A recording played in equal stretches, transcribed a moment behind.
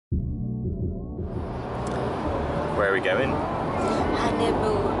Where are we going?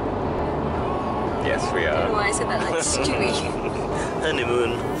 Honeymoon. Yes, we I don't know are. why I said that like Stewie.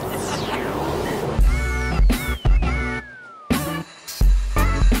 Honeymoon.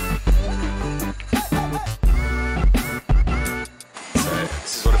 So,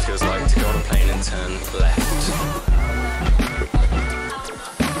 this is what it feels like to go on a plane and turn left.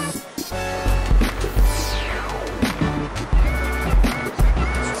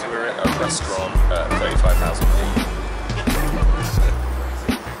 So we're at a restaurant at 35,000 feet.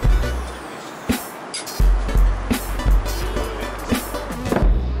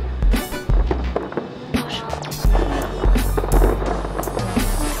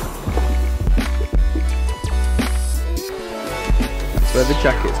 That's where the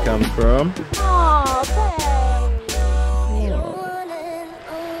jackets come from. Aww,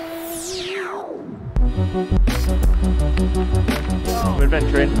 We're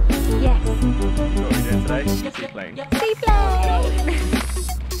adventuring. yes. What are we doing today? Seaplane. Seaplane.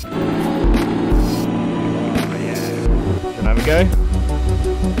 Oh yeah. Can I have a go?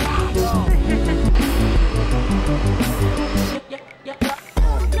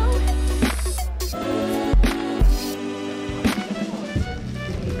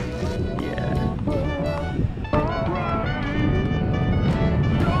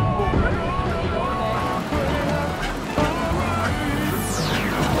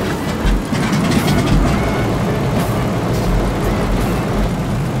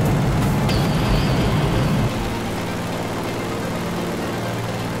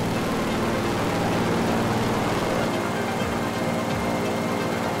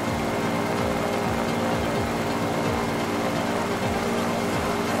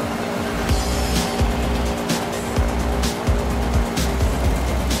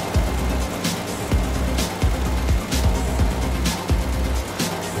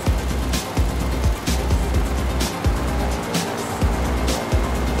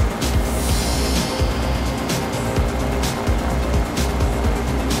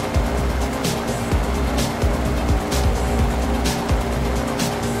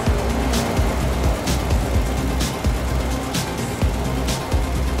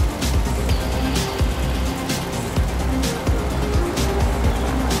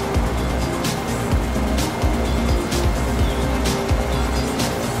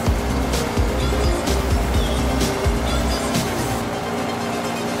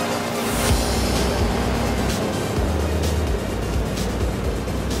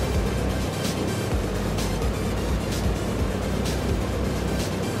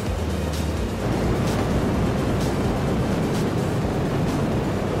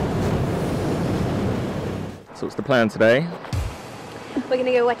 So what's the plan today? We're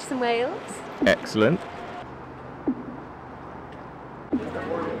gonna go watch some whales. Excellent.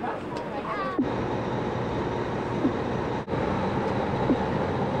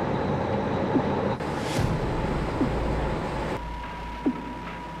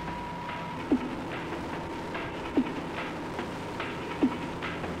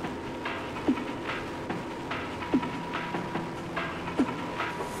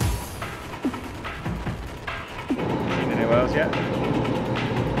 Any whales yet?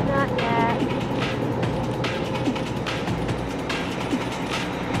 Not yet.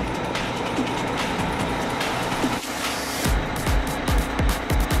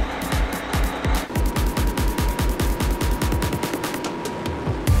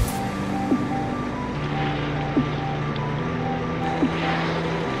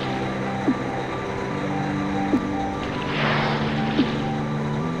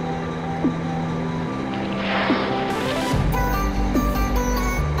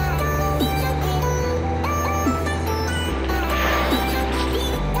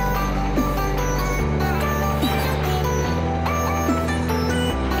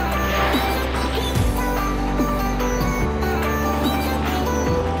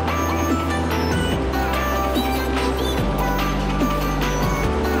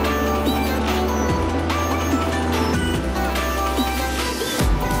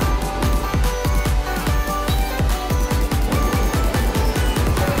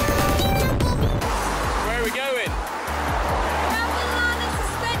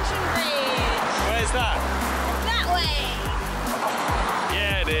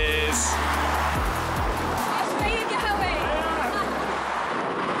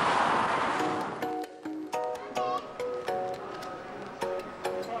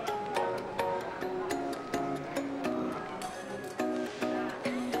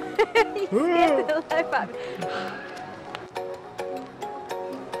 He's scared the life out of me.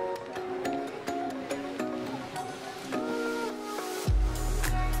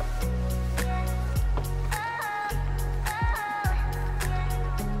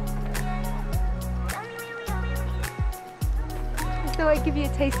 So I give you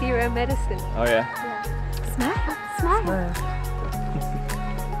a taste of your own medicine. Oh yeah. Smile, smile.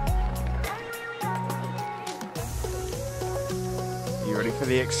 You ready for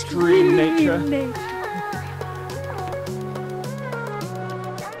the extreme nature?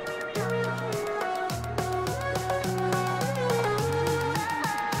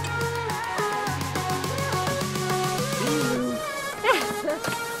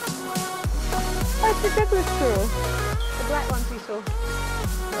 That's the Douglas squirrel. The black ones we saw.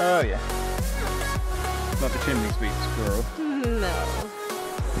 Oh yeah. Not the chimney sweep squirrel. No.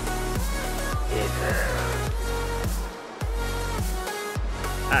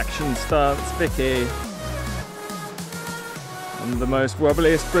 Action starts, Vicky. On the most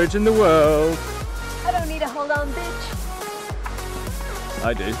wobbliest bridge in the world. I don't need a hold on, bitch.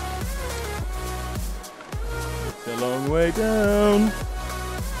 I do. It's a long way down.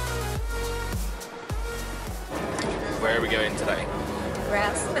 Where are we going today?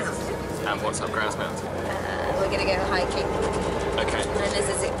 Grouse Mountain. And what's up Grouse Mountain? We're going to go hiking. Okay. And there's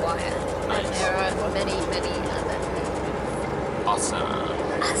a zip wire. Nice. And there are many, many other Awesome.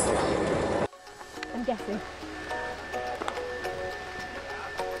 I'm guessing.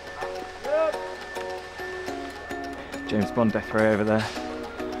 James Bond death ray over there.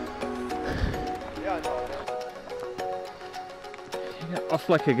 Yeah, off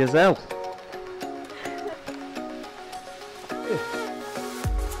like a gazelle.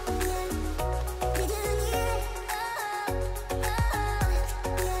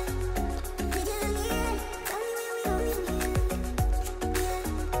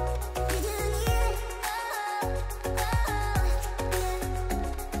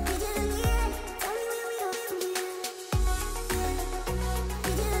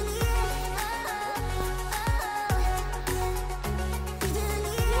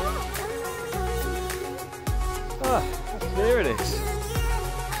 Ah, there it is.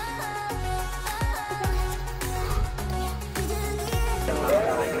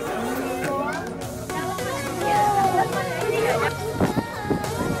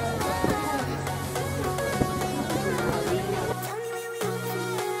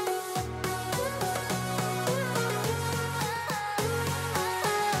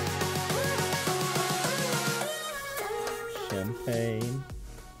 Champagne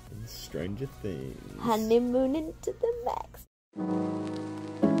and Stranger Things. Honeymoon into the max.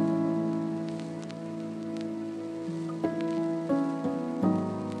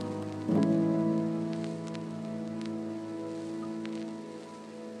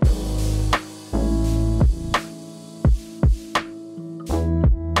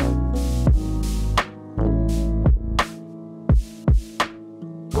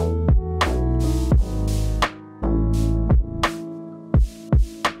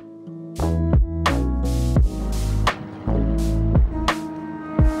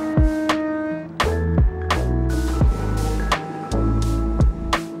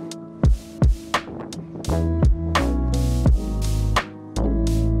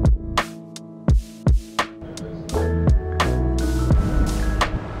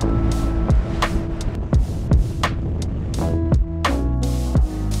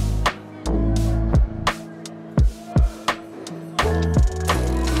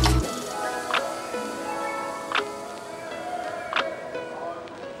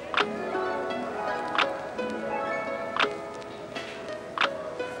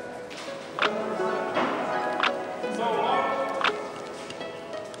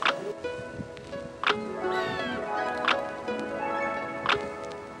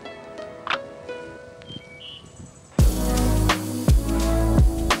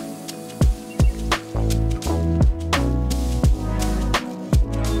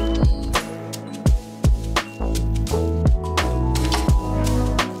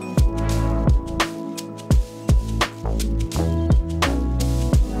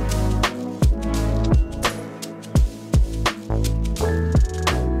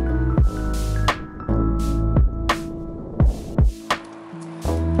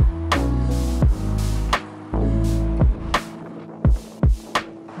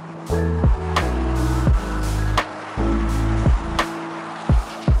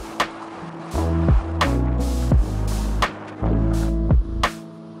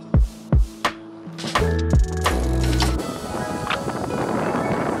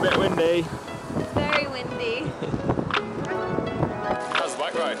 Windy. It's very windy. How's the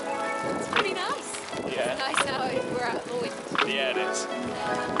bike ride? It's pretty nice. Yeah. It's nice now we're out of the wind. Yeah, it is.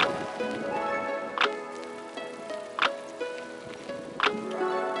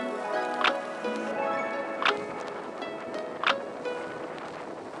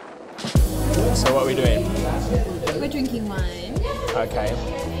 So what are we doing? We're drinking wine. Okay.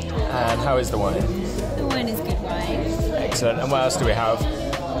 And how is the wine? The wine is good wine. Excellent. And what else do we have? We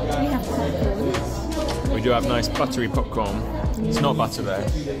have popcorn. We do have nice buttery popcorn. It's not butter though.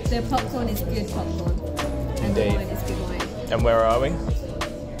 The popcorn is good popcorn. And the Indeed. wine is good wine. And where are we?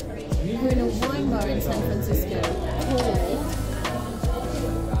 We're in a wine bar in San Francisco called...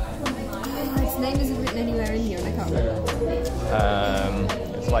 its name isn't written anywhere in here and I can't remember.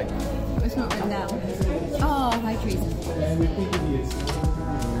 It's like... It's not written down. Oh, High Treason.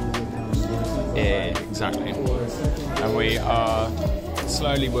 Exactly. And we are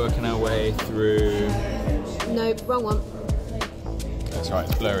slowly working our way through... No, wrong one. That's right,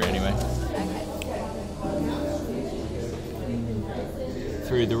 it's blurry anyway. Okay.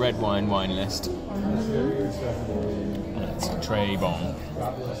 Through the red wine list. It's Très Bon.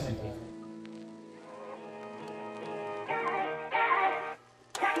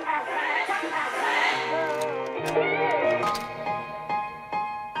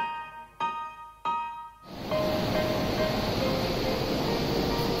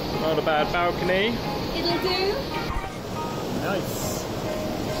 Not a bad balcony. It'll do. Nice.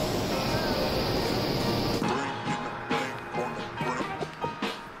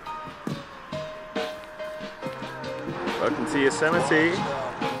 Welcome to Yosemite.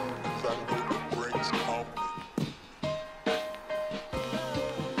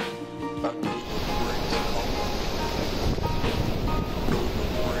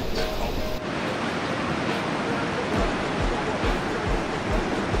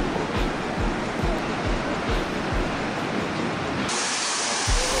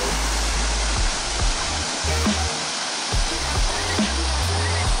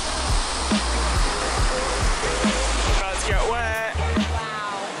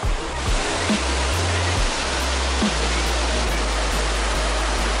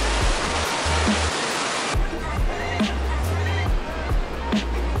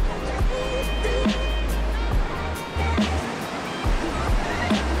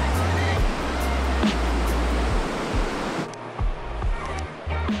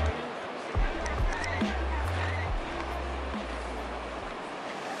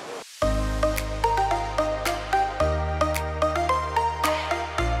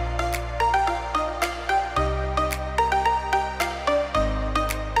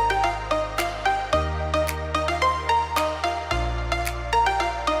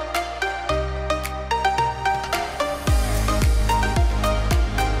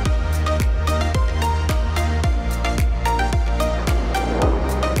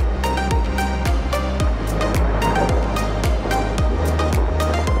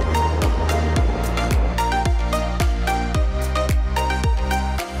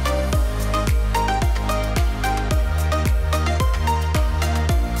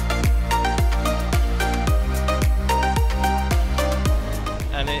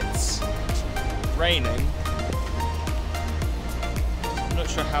 Raining. I'm not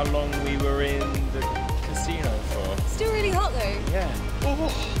sure how long we were in the casino for. Still really hot though. Yeah. Oh.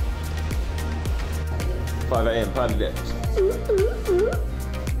 5 AM, party dips.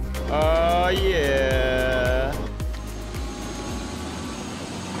 Oh yeah.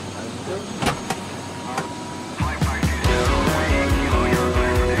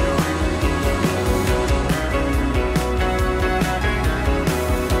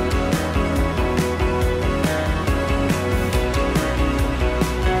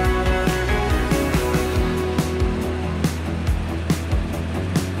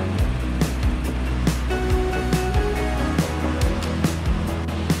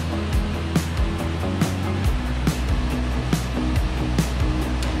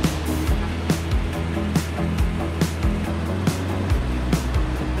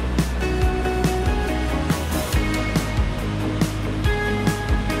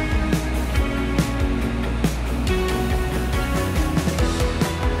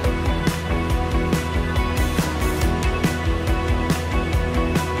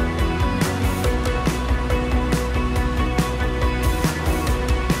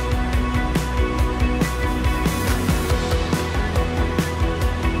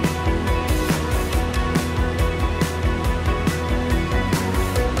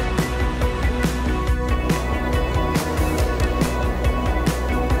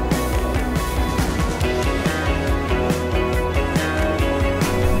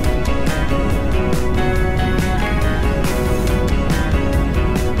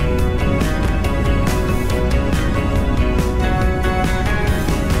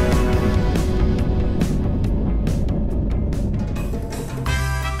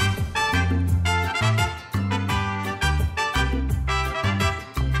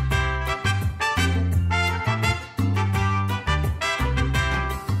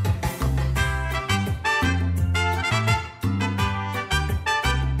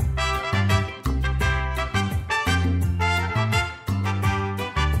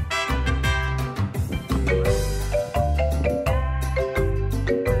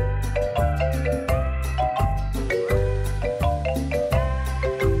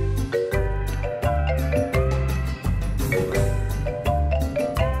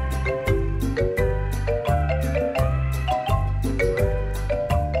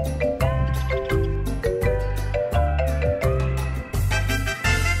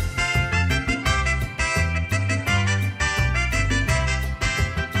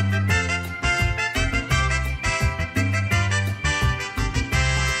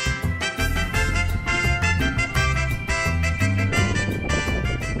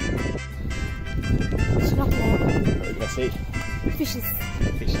 see? Fishes.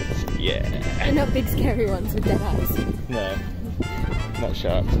 Fishes. Yeah. They're not big scary ones with dead eyes. No. Not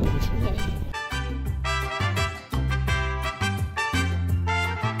sharks. No.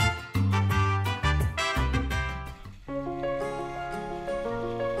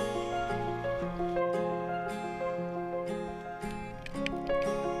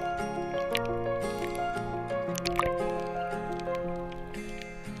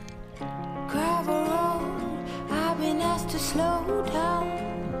 Gravel road, I've been asked to slow down.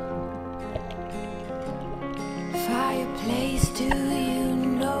 Fireplace, do you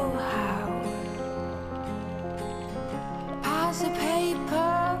know how? Piles of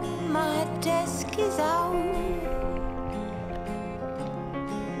paper, my desk is out.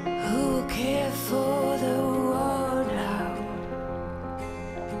 Who will care for the world now?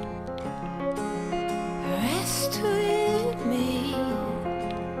 Rest with me,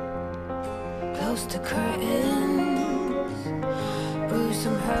 close to curtains, brew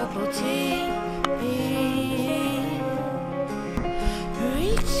some herbal tea.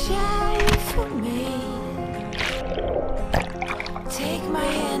 Reach out for me, take my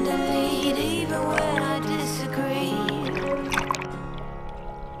hand and lead even when I disagree.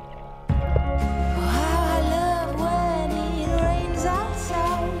 Oh, how I love when it rains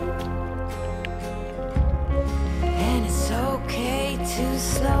outside, and it's okay to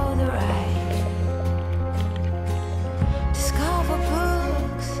slow the ride. Discover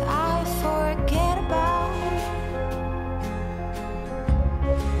books I forget about,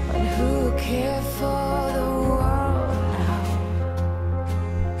 and who care for the world now?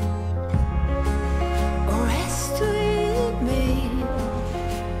 Rest with me,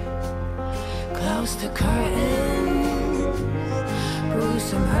 close the curtains, brew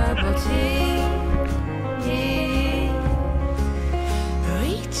some herbal tea.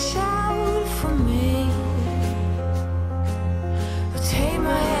 Reach out for me, take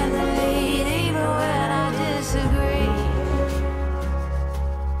my hand and lead even when I disagree.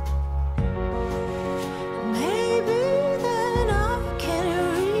 Maybe then I can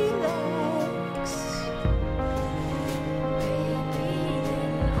relax. Maybe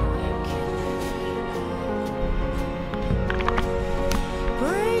then I can relax.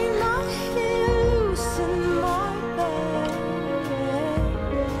 Bring my hair loose in my bed.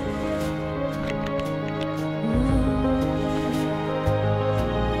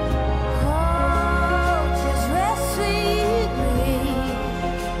 Oh, just rest with me,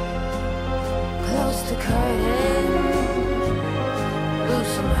 close the curtain, brew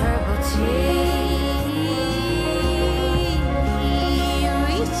some herbal tea.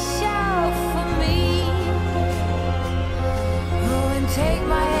 Reach out for me, oh, and take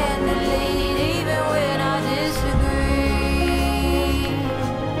my hand and lead even when I disagree.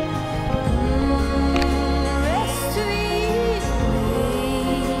 Rest with me,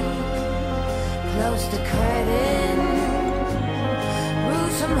 close the curtain, brew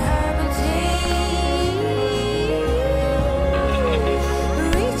some herbal tea.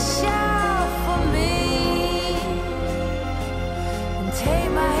 Reach out for me, and take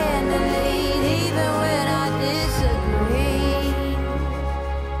my hand and lead even when I disagree.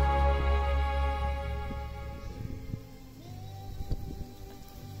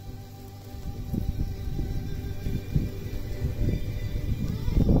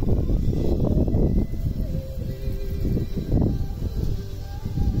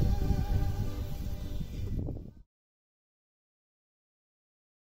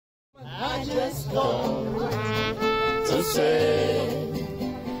 I just want to say